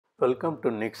Welcome to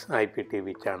Nick's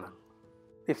IPTV channel.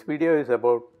 This video is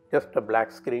about just a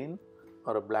black screen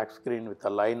or a black screen with a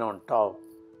line on top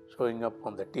showing up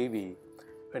on the TV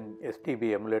when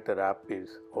STB Emulator app is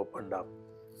opened up.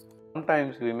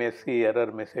 Sometimes we may see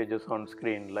error messages on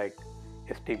screen like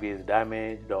STB is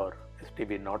damaged or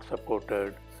STB not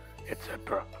supported,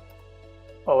 etc.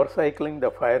 Power cycling the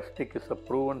Firestick is a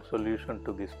proven solution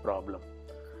to this problem,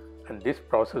 and this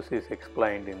process is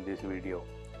explained in this video.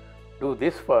 Do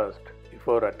this first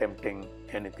before attempting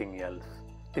anything else.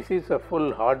 This is a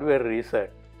full hardware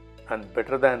reset and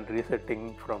better than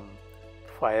resetting from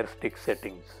Firestick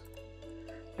settings.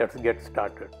 Let's get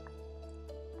started.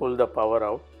 Pull the power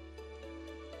out.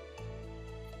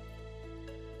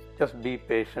 Just be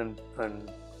patient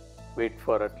and wait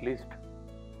for at least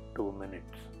 2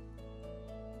 minutes.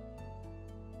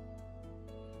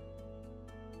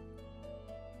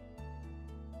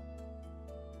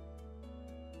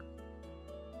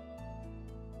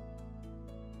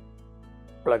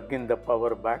 Plug in the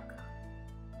power back.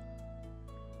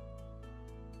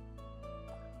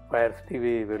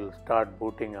 Firestick will start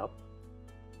booting up.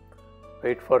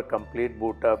 Wait for complete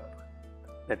boot up,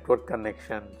 network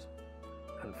connections,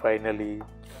 and finally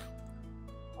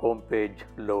home page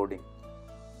loading.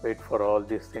 Wait for all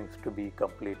these things to be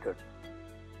completed.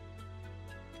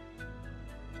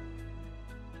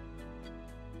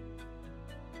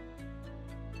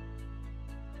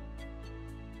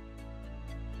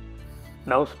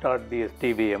 Now start the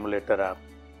STB Emulator app.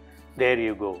 There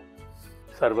you go.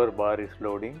 Server bar is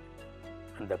loading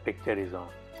and the picture is on.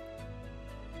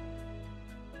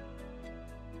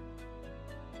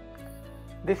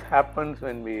 This happens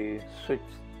when we switch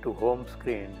to home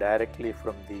screen directly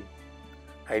from the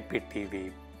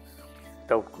IPTV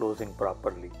without closing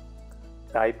properly.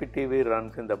 The IPTV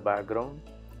runs in the background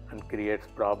and creates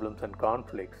problems and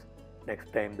conflicts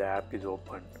next time the app is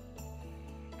opened.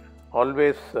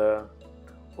 Always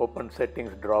open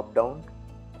settings drop down,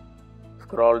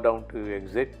 scroll down to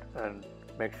exit and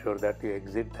make sure that you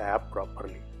exit the app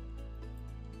properly.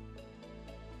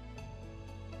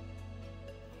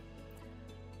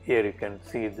 Here you can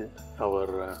see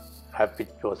our app which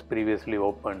was previously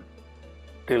open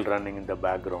still running in the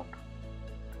background.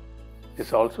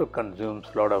 This also consumes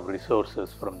a lot of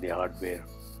resources from the hardware.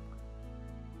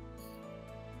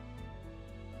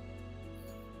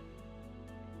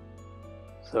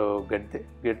 So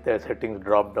get the settings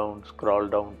drop down, scroll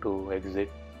down to exit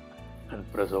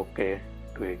and press OK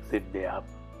to exit the app.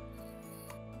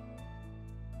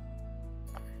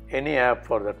 Any app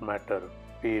for that matter,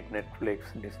 be it Netflix,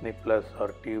 Disney Plus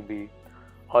or Tubi,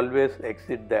 always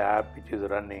exit the app which is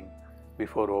running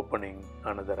before opening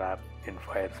another app in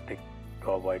Firestick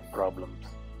to avoid problems.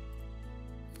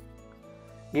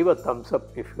 Give a thumbs up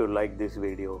if you like this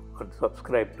video and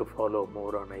subscribe to follow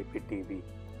more on IPTV.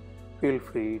 Feel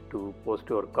free to post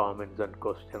your comments and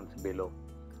questions below.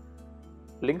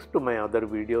 Links to my other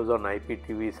videos on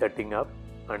IPTV setting up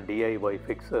and DIY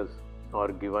fixes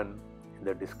are given in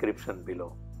the description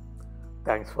below.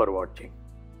 Thanks for watching.